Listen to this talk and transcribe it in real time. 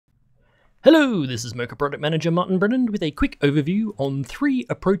Hello, this is Mocha Product Manager Martin Brennan with a quick overview on 3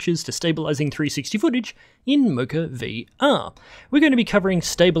 approaches to stabilizing 360 footage in Mocha VR. We're going to be covering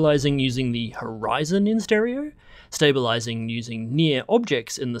stabilizing using the horizon in stereo, stabilizing using near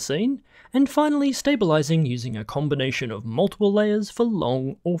objects in the scene, and finally stabilizing using a combination of multiple layers for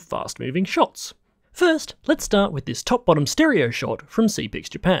long or fast-moving shots. First, let's start with this top-bottom stereo shot from CPix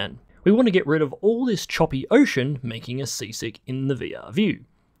Japan. We want to get rid of all this choppy ocean making us seasick in the VR view.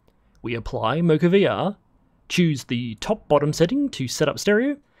 We apply Mocha VR, choose the top-bottom setting to set up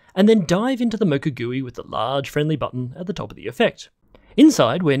stereo, and then dive into the Mocha GUI with the large friendly button at the top of the effect.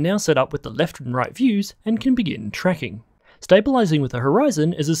 Inside, we're now set up with the left and right views and can begin tracking. Stabilizing with the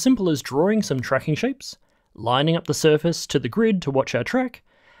horizon is as simple as drawing some tracking shapes, lining up the surface to the grid to watch our track,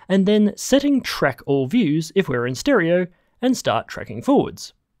 and then setting track all views if we're in stereo and start tracking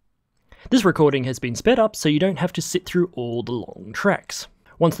forwards. This recording has been sped up so you don't have to sit through all the long tracks.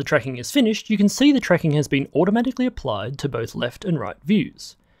 Once the tracking is finished, you can see the tracking has been automatically applied to both left and right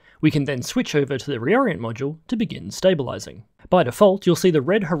views. We can then switch over to the Reorient module to begin stabilizing. By default, you'll see the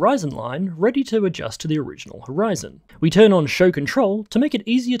red horizon line ready to adjust to the original horizon. We turn on Show Control to make it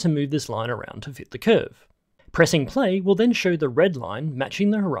easier to move this line around to fit the curve. Pressing play will then show the red line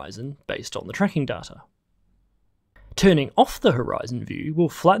matching the horizon based on the tracking data. Turning off the horizon view will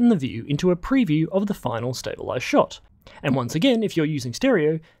flatten the view into a preview of the final stabilized shot. And once again, if you're using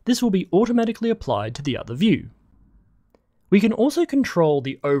stereo, this will be automatically applied to the other view. We can also control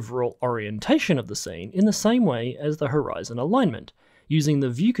the overall orientation of the scene in the same way as the horizon alignment, using the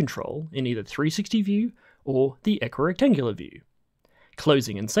view control in either 360 view or the equirectangular view.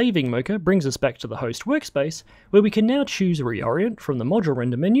 Closing and saving Mocha brings us back to the host workspace, where we can now choose Reorient from the module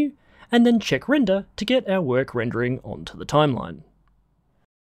render menu, and then check render to get our work rendering onto the timeline.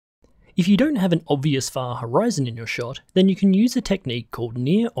 If you don't have an obvious far horizon in your shot, then you can use a technique called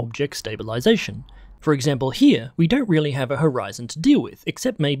near object stabilization. For example here, we don't really have a horizon to deal with,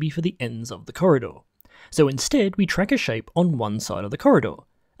 except maybe for the ends of the corridor. So instead we track a shape on one side of the corridor,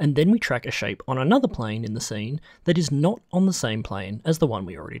 and then we track a shape on another plane in the scene that is not on the same plane as the one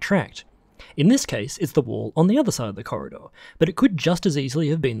we already tracked. In this case, it's the wall on the other side of the corridor, but it could just as easily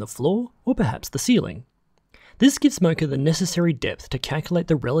have been the floor or perhaps the ceiling. This gives Mocha the necessary depth to calculate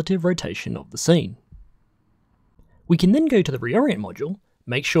the relative rotation of the scene. We can then go to the Reorient module,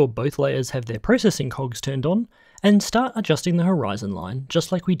 make sure both layers have their processing cogs turned on, and start adjusting the horizon line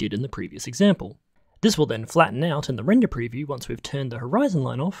just like we did in the previous example. This will then flatten out in the render preview once we've turned the horizon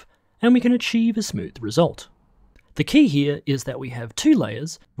line off, and we can achieve a smooth result. The key here is that we have 2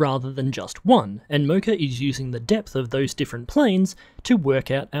 layers rather than just one, and Mocha is using the depth of those different planes to work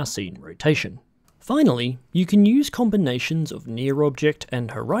out our scene rotation. Finally, you can use combinations of near object and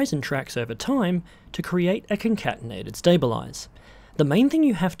horizon tracks over time to create a concatenated stabilize. The main thing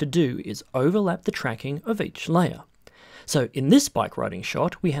you have to do is overlap the tracking of each layer. So in this bike riding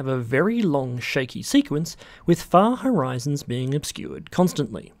shot, we have a very long shaky sequence with far horizons being obscured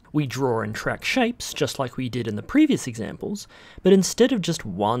constantly. We draw and track shapes just like we did in the previous examples, but instead of just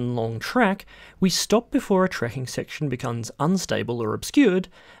one long track, we stop before a tracking section becomes unstable or obscured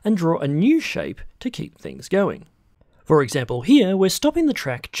and draw a new shape to keep things going. For example here, we're stopping the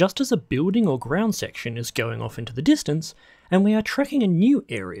track just as a building or ground section is going off into the distance, and we are tracking a new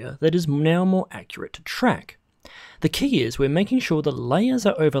area that is now more accurate to track. The key is we're making sure the layers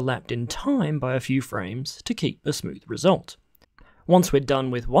are overlapped in time by a few frames to keep a smooth result. Once we're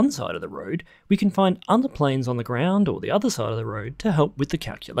done with one side of the road, we can find other planes on the ground or the other side of the road to help with the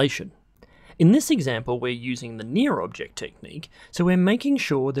calculation. In this example, we're using the near object technique, so we're making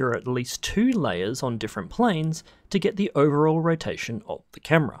sure there are at least 2 layers on different planes to get the overall rotation of the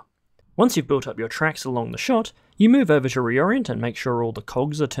camera. Once you've built up your tracks along the shot, you move over to Reorient and make sure all the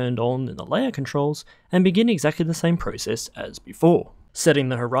cogs are turned on in the layer controls and begin exactly the same process as before. Setting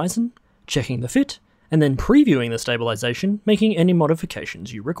the horizon, checking the fit, and then previewing the stabilization, making any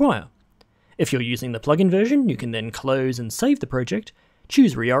modifications you require. If you're using the plugin version, you can then close and save the project,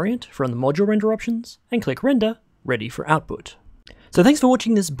 choose Reorient from the module render options, and click Render, ready for output. So thanks for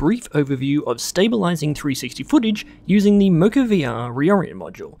watching this brief overview of stabilizing 360 footage using the Mocha VR Reorient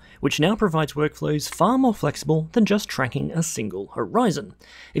module, which now provides workflows far more flexible than just tracking a single horizon.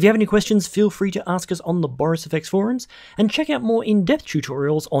 If you have any questions, feel free to ask us on the Boris FX forums, and check out more in-depth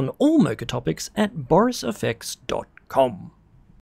tutorials on all Mocha topics at borisfx.com.